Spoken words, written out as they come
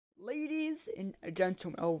Ladies and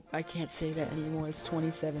gentlemen, oh, I can't say that anymore, it's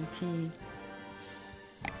 2017.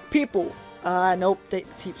 People, nope,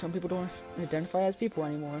 some people don't identify as people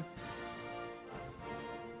anymore.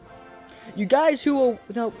 You guys who are,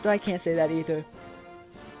 nope, I can't say that either.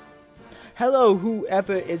 Hello,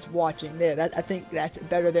 whoever is watching. There, I think that's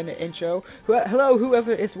better than the intro. Hello,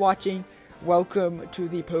 whoever is watching. Welcome to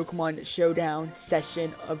the Pokemon Showdown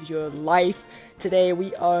session of your life. Today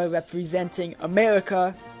we are representing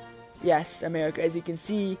America. Yes, America. As you can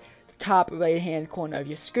see, the top right-hand corner of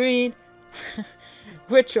your screen.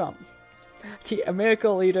 We're Trump. The America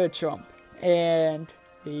leader, Trump. And,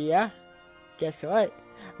 yeah, guess what?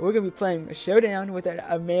 We're going to be playing a showdown with an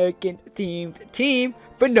American-themed team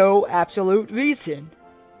for no absolute reason.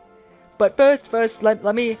 But first,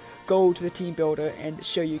 let me go to the team builder and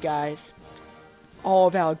show you guys all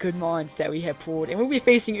of our good mons that we have pulled. And we'll be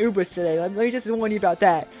facing Ubers today. Let me just warn you about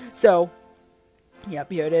that. So,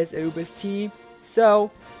 yep, here it is, Uber's team.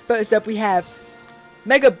 So, first up we have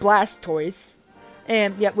Mega Blastoise.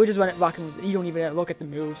 And, yeah, we're just rocking, you don't even look at the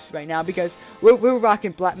moves right now, because we're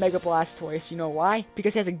rocking Mega Blastoise. You know why?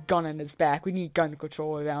 Because he has a gun on his back. We need gun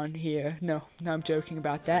control around here. No, I'm joking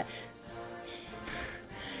about that.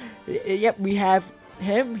 Yep, we have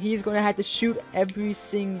him. He's going to have to shoot every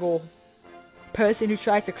single person who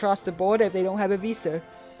tries to cross the border if they don't have a visa.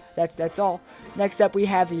 That's all. Next up, we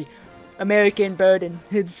have the American bird and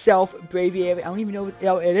himself, Braviary. I don't even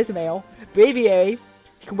know, it is a male. Braviary.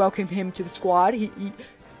 You can welcome him to the squad.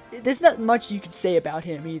 There's not much you can say about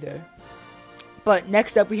him either. But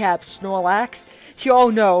next up we have Snorlax. You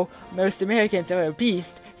all know most Americans are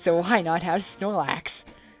obese, so why not have Snorlax?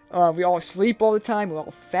 We all sleep all the time, we're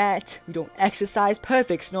all fat, we don't exercise.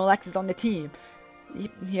 Perfect, Snorlax is on the team.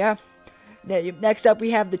 Yeah. Next up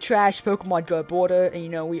we have the trash Pokemon Go border, and you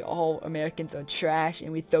know we all Americans are trash,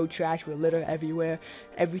 and we throw trash, we litter everywhere.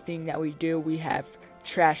 Everything that we do, we have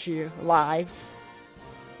trashier lives.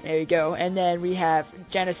 There you go. And then we have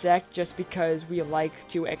Genesect, just because we like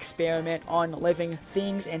to experiment on living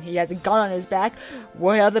things, and he has a gun on his back.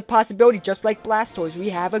 What other possibility? Just like Blastoise, we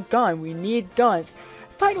have a gun. We need guns.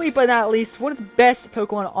 Finally, but not least, one of the best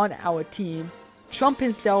Pokemon on our team, Trump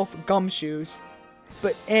himself, Gumshoes.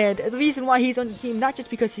 And the reason why he's on the team, not just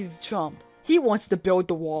because he's Trump, he wants to build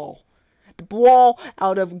the wall. The wall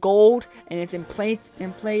out of gold, and it's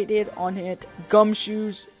implanted on it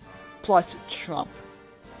Gumshoes plus Trump.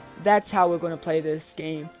 That's how we're going to play this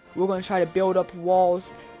game. We're going to try to build up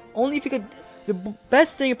walls. Only if you could... The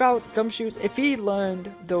best thing about Gumshoes, if he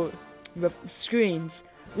learned the screens,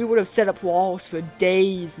 we would have set up walls for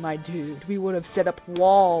days, my dude. We would have set up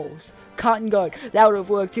walls. Cotton Guard, that would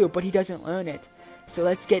have worked too, but he doesn't learn it. So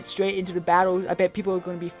let's get straight into the battle. I bet people are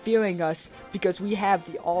going to be fearing us because we have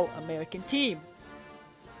the All-American team.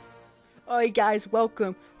 Alright guys,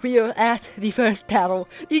 welcome. We are at the first battle.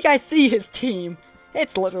 You guys see his team.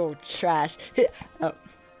 It's literal trash.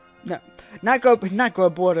 No, not go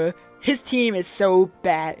border. His team is so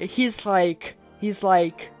bad. He's like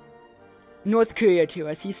North Korea to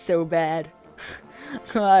us. He's so bad.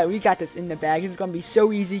 Alright, we got this in the bag. This is gonna be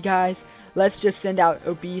so easy, guys. Let's just send out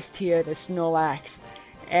Obese here, the Snorlax,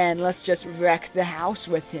 and let's just wreck the house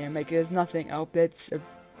with him. Like there's nothing. Oh, it's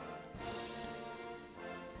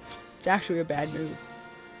actually a bad move.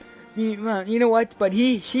 You know what? But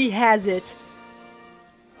he has it.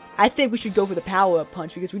 I think we should go for the power-up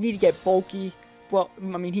punch because we need to get bulky. Well,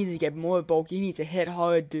 I mean, he needs to get more bulky. He needs to hit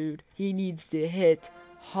hard, dude. He needs to hit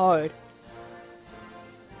hard.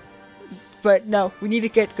 But no, we need to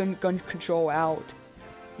get gun control out.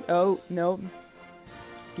 Oh, no.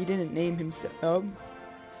 He didn't name himself. Oh.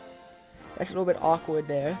 That's a little bit awkward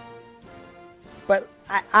there. But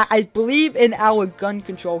I believe in our gun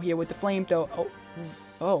control here with the flamethrower.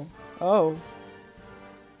 Oh.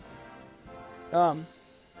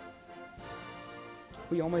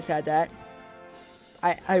 We almost had that.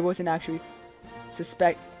 I wasn't actually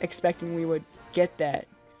expecting we would get that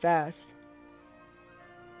fast.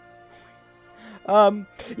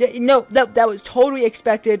 Yeah, no, that was totally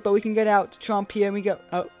expected, but we can get out Trump here and we go,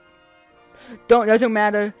 doesn't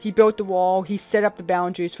matter. He built the wall. He set up the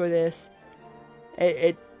boundaries for this.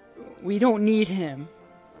 We don't need him.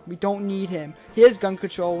 We don't need him. Here's gun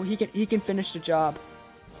control. He can finish the job.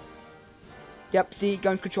 Yep, see,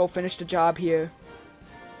 gun control finished the job here.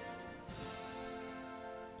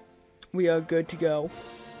 We are good to go.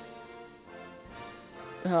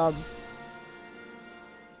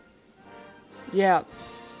 Yeah.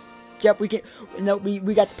 Yep, we can. No, we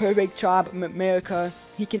got the perfect job, America.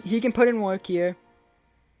 He can put in work here.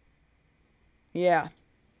 Yeah.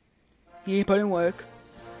 He can put in work.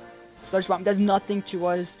 Sludge Bomb does nothing to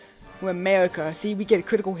us. We're America. See, we get a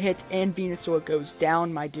critical hit and Venusaur goes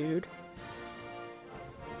down, my dude.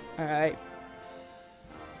 Alright.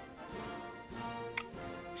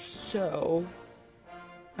 So.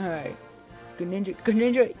 Alright.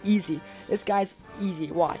 Greninja, easy. This guy's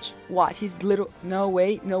easy. Watch. He's little. No,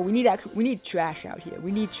 wait. No, we need trash out here.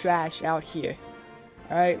 We need trash out here.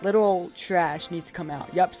 Alright, little trash needs to come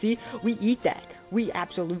out. Yup, see? We eat that. We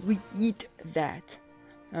absolutely eat that.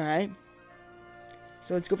 Alright.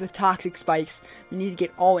 So let's go for the toxic spikes. We need to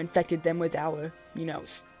get all infected them with our, you know,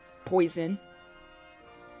 poison.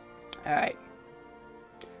 Alright.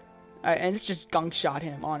 Alright, and let's just gunk shot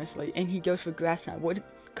him, honestly. And he goes for grass knot. What a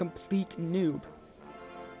complete noob.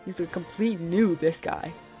 He's a complete noob, this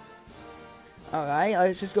guy. Alright,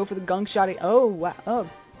 let's just go for the gunk shot. Oh, wow. Oh.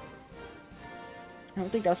 I don't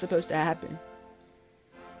think that was supposed to happen.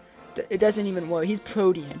 It doesn't even work. He's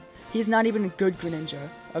Protean. He's not even a good Greninja,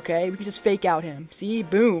 okay? We can just fake out him. See?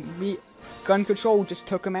 Boom. Gun control just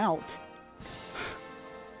took him out.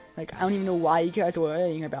 Like, I don't even know why you guys were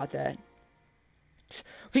worrying about that.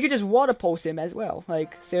 We could just water pulse him as well.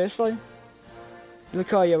 Like, seriously?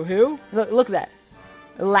 Lucario who? Look at that.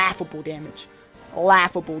 Laughable damage.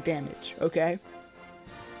 Laughable damage, okay?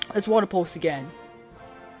 Let's water pulse again.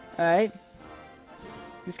 Alright?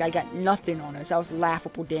 This guy got nothing on us. That was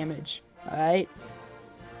laughable damage. Alright?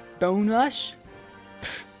 Bone Rush?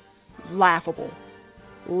 Pfft, laughable.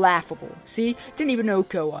 Laughable. See? Didn't even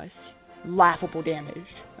OHKO us. Laughable damage.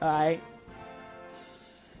 Alright?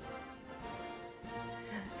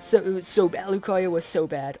 So, it was so bad. Lucario was so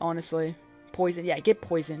bad, honestly. Poison. Yeah, get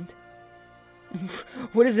poisoned.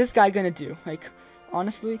 What is this guy gonna do? Like,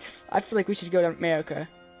 honestly, I feel like we should go to America.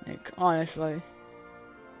 Like, honestly.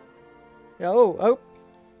 Oh.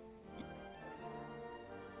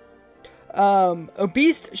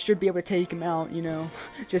 Obese should be able to take him out, you know.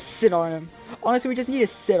 Just sit on him. Honestly, we just need to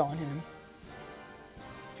sit on him.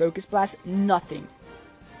 Focus Blast, nothing.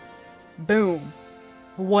 Boom.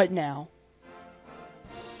 What now?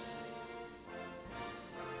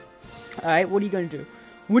 Alright, what are you gonna do?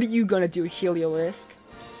 What are you gonna do, Heliolisk?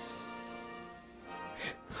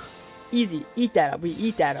 Easy. Eat that up. We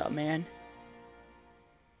eat that up, man.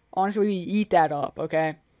 Honestly, we eat that up,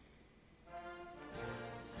 okay?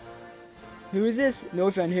 Who is this?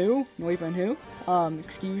 Northern who? Northern who?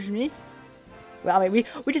 Excuse me? Well, I mean,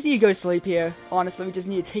 we just need to go to sleep here. Honestly, we just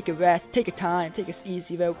need to take a rest, take a time, take us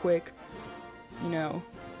easy real quick. You know.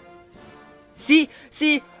 See,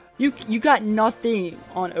 you got nothing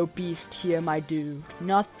on Obese here, my dude.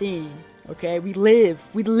 Nothing. Okay, we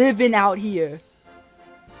living out here.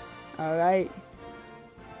 Alright.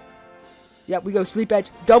 Yep, we go Sleep Edge.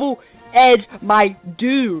 Double Edge, my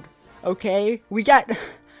dude. Okay, we got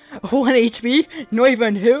 1 HP.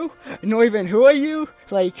 Northern who? Northern who are you?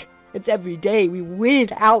 Like, it's every day. We win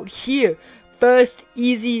out here. First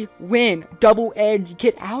easy win. Double Edge.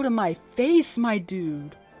 Get out of my face, my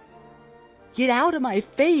dude. Get out of my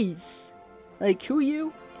face. Like, who are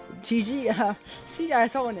you? GG. See you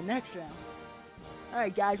guys all in the next round.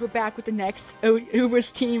 Alright guys, we're back with the next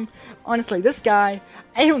Uber's team. Honestly, this guy,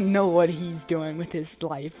 I don't know what he's doing with his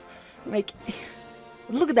life. Like,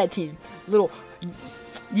 look at that team. Little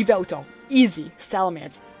Yveltal, easy.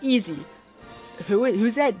 Salamence, easy.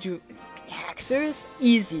 Who's that? Haxorus,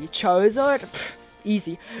 easy. Charizard, pff,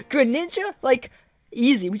 easy. Greninja, like,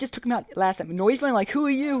 easy. We just took him out last time. Northern, like, who are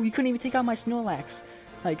you? You couldn't even take out my Snorlax.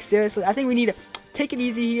 Like, seriously, I think we need to take it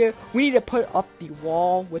easy here. We need to put up the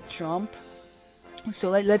wall with Trump.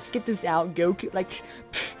 So let's get this out. Goku, like,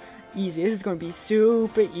 pff, easy. This is gonna be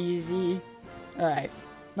super easy. Alright,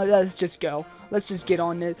 let's just go. Let's just get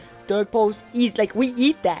on it. Third pulse, easy. Like, we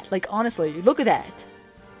eat that. Like, honestly, look at that.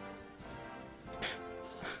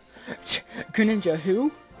 Greninja,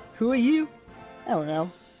 who? Who are you? I don't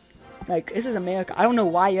know. Like, this is America. I don't know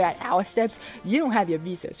why you're at our steps. You don't have your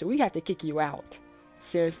visa, so we have to kick you out.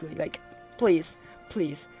 Seriously, like, please.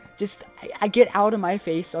 Just, I get out of my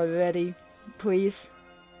face already. Please.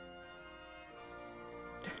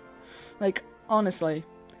 Like, honestly,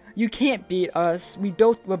 you can't beat us.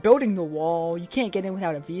 We're building the wall. You can't get in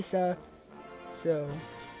without a visa. So,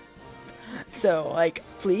 like,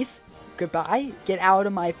 please, goodbye. Get out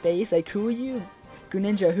of my face. Like, who are you?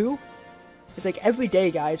 Greninja who? It's like every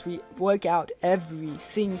day, guys. We work out every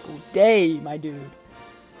single day, my dude.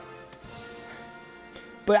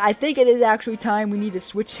 But I think it is actually time we need to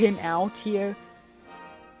switch him out here.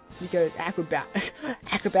 Because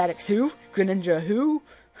acrobatics who? Greninja who?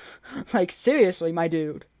 Like, seriously, my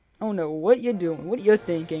dude. I don't know what you're doing, what you're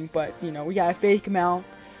thinking, but, you know, we gotta fake him out.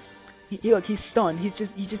 Look, he's stunned. He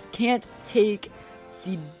just can't take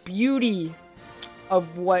the beauty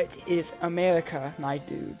of what is America, my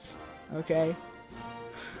dudes. okay?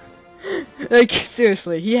 Like,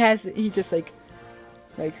 seriously, he's just like,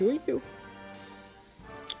 who are you?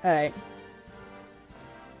 Alright.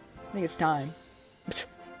 I think it's time.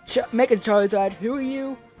 Mega Charizard, who are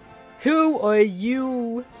you? Who are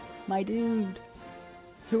you, my dude?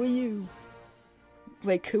 Who are you?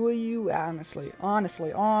 Like, who are you? Honestly.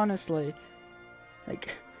 Like,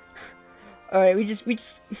 alright, we just,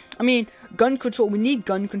 I mean, gun control, we need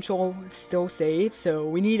gun control still safe, so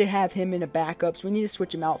we need to have him in a backup, so we need to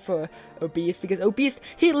switch him out for Obese, because Obese,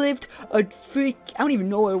 he lived a freak, I don't even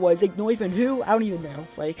know what it was, like, not even who, I don't even know,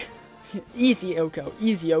 like, easy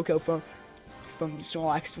Oko from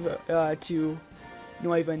Snorlax to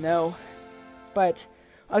not even know, but,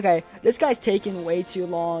 okay, this guy's taking way too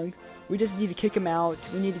long. We just need to kick him out.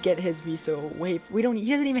 We need to get his visa away. He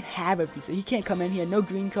doesn't even have a visa. He can't come in here. No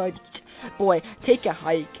green card. Boy, take a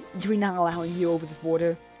hike. We're not allowing you over the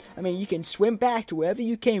border. I mean, you can swim back to wherever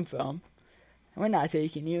you came from. We're not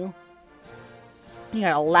taking you. You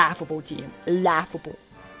got a laughable team. Laughable.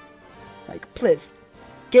 Like, please.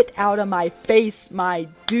 Get out of my face, my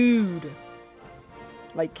dude.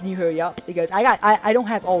 Like, can you hurry up? Because I don't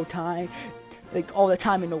have all time. Like, all the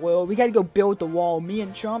time in the world. We gotta go build the wall. Me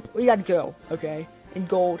and Trump, we gotta go, okay? In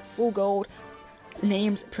gold, full gold.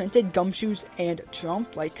 Names printed, Gumshoes and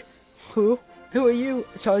Trump. Like, who? Who are you?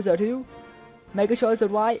 Charizard who? Mega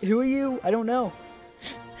Charizard Y? Who are you? I don't know.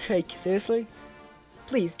 Like, seriously?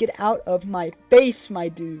 Please, get out of my face, my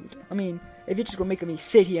dude. I mean, if you're just gonna make me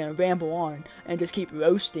sit here and ramble on and just keep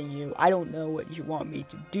roasting you, I don't know what you want me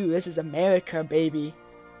to do. This is America, baby.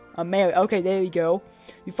 Okay, there we go.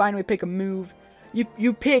 You finally pick a move.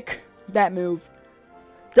 You pick that move.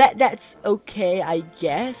 That's okay, I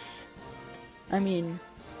guess. I mean,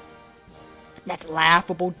 that's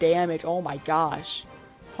laughable damage. Oh my gosh.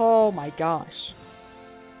 Oh my gosh.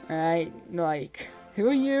 Alright, like, who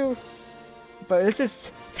are you? But let's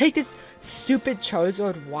just take this stupid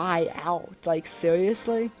Charizard Y out. Like,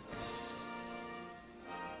 seriously?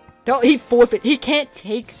 Don't he forfeit? He can't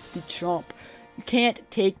take the Trump. You can't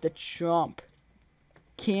take the Trump.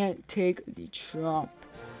 Can't take the Trump.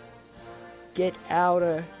 Get out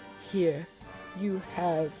of here. You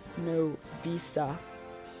have no visa.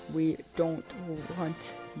 We don't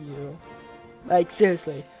want you. Like,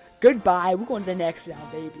 seriously. Goodbye. We're going to the next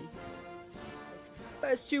round, baby.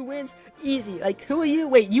 First 2 wins. Easy. Like, who are you?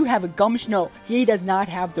 Wait, you have a Gumsh? No, he does not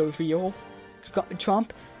have the real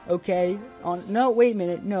Trump. Okay. No, wait a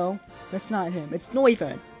minute. No, that's not him. It's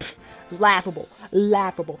Noivern. Laughable.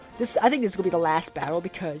 Laughable. I think this is going to be the last battle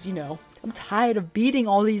because, you know, I'm tired of beating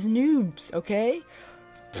all these noobs, okay?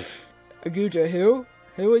 Aguja, who?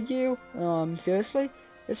 Who are you? Seriously?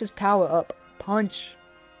 This is power up. Punch.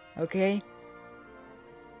 Okay?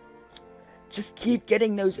 Just keep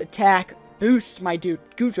getting those attack boosts, my dude.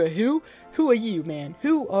 Guja, who? Who are you, man?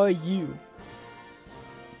 Who are you?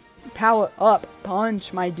 Power up.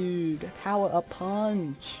 Punch, my dude. Power up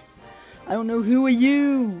punch. I don't know. Who are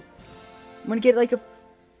you? I'm gonna get like a...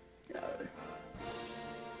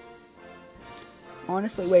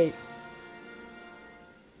 honestly, wait.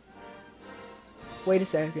 Wait a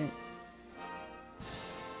second.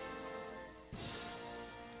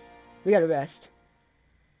 We gotta rest.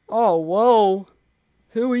 Oh, whoa.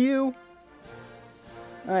 Who are you?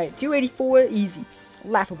 Alright, 284, easy.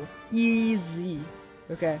 Laughable. Easy.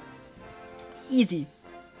 Okay. Easy.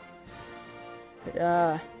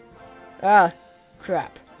 Crap.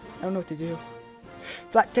 I don't know what to do.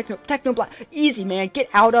 Flat techno black. Easy, man. Get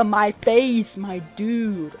out of my face, my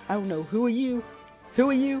dude. I don't know. Who are you?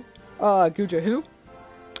 Who are you? Guja, who?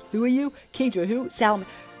 Who are you? Kingdra, who? Salmon.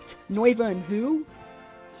 Noivern, who?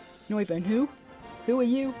 Noivern, who? Who are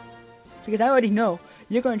you? Because I already know.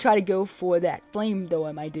 You're gonna try to go for that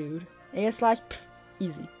flamethrower, my dude. Air slash. Pff,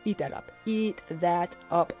 easy. Eat that up. Eat that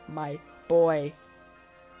up, my boy.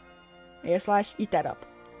 Air slash. Eat that up.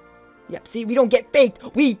 Yep, see, we don't get baked.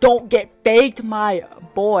 We don't get baked, my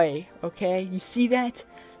boy. Okay, you see that?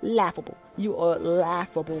 Laughable. You are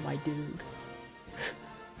laughable, my dude.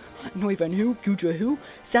 Noivern who? Guja who?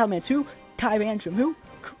 Salmon who? Tyrantrum who?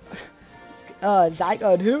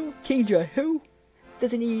 Zygarde who? Kingdra who?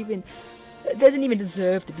 Doesn't even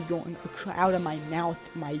deserve to be going out of my mouth,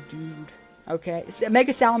 my dude. Okay,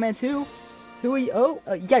 Mega Salamence who? Who are you? Oh,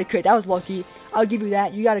 you got a crit. That was lucky. I'll give you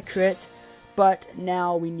that. You got a crit. But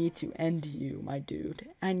now we need to end you, my dude.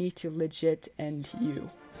 I need to legit end you.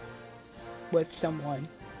 With someone.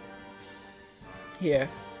 Here.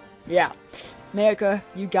 Yeah. America,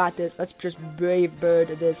 you got this. Let's just brave bird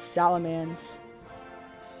this Salamence.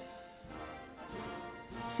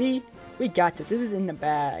 See? We got this. This is in the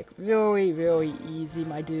bag. Really, really easy,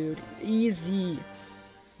 my dude. Easy.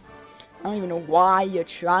 I don't even know why you're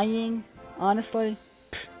trying, honestly.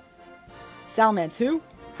 Pfft. Salamence, who?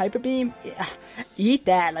 Hyper Beam? Yeah. Eat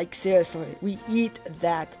that, like seriously. We eat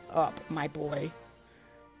that up, my boy.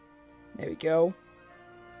 There we go.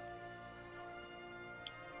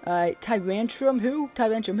 Alright, Tyrantrum, who?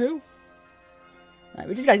 Tyrantrum, who? Alright,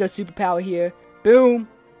 we just gotta go superpower here. Boom!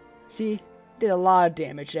 See? Did a lot of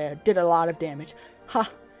damage there. Did a lot of damage. Ha!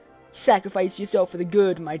 Sacrifice yourself for the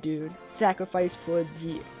good, my dude. Sacrifice for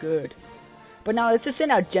the good. But now let's just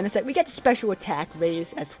send out Genocide. We get the special attack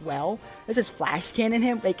raise as well. Let's just flash cannon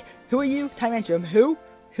him. Like, who are you? Tyrantrum, who?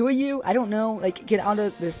 Who are you? I don't know. Like, get out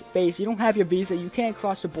of this base. You don't have your visa. You can't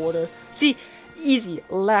cross the border. See? Easy,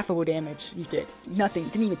 laughable damage you did. Nothing.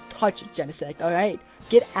 Didn't even touch Genocide, alright?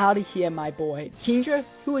 Get out of here, my boy. Kingdra,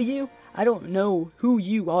 who are you? I don't know who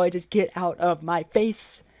you are. Just get out of my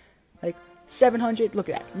face. Like, 700. Look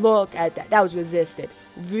at that. Look at that. That was resisted.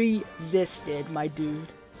 Resisted, my dude.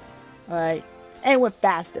 Alright. And it went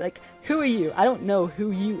faster. Like, who are you? I don't know who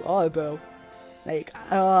you are, bro. Like,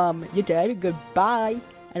 you're dead. Goodbye.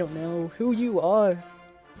 I don't know who you are.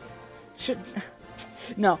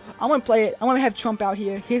 No, I'm gonna play it. I'm gonna have Trump out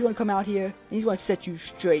here. He's gonna come out here. And he's gonna set you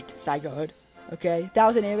straight, Zygarde. Okay?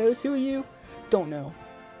 1,000 arrows. Who are you? Don't know.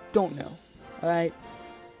 Don't know. Alright?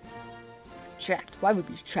 Trapped. Why would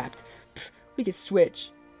we be trapped? Pfft, we can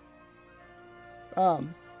switch. I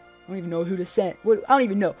don't even know who to send. I don't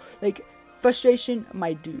even know. Like, frustration,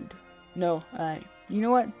 my dude. No, alright. You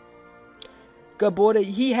know what? Good border.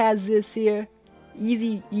 He has this here.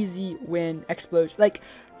 Easy, easy win. Explosion. Like,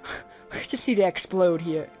 we just need to explode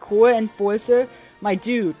here. Core Enforcer, my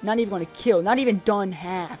dude. Not even gonna kill. Not even done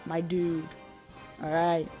half, my dude.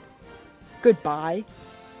 Alright. Goodbye.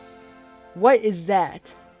 What is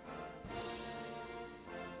that?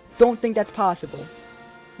 Don't think that's possible.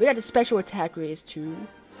 We got the special attack raise too.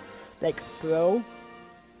 Like, bro.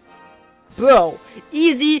 Bro.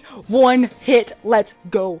 Easy one hit. Let's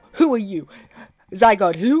go. Who are you?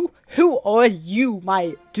 Zygarde, who? Who are you,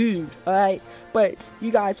 my dude? Alright? But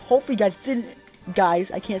you guys, hopefully you guys didn't,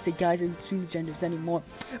 guys, I can't say guys in two genders anymore,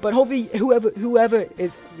 but hopefully whoever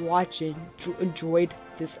is watching enjoyed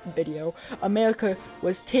this video. America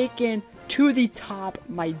was taken to the top,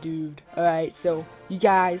 my dude. Alright, so you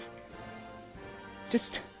guys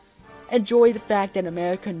just enjoy the fact that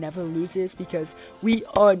America never loses, because we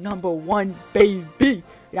are #1, baby.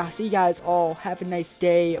 Yeah, see you guys all. Have a nice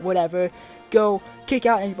day, whatever. Go kick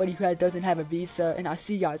out anybody who doesn't have a visa, and I'll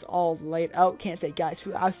see you guys all later. Oh, can't say guys.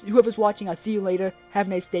 Whoever's watching, I'll see you later. Have a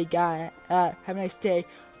nice day, guy. Have a nice day.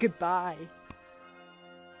 Goodbye.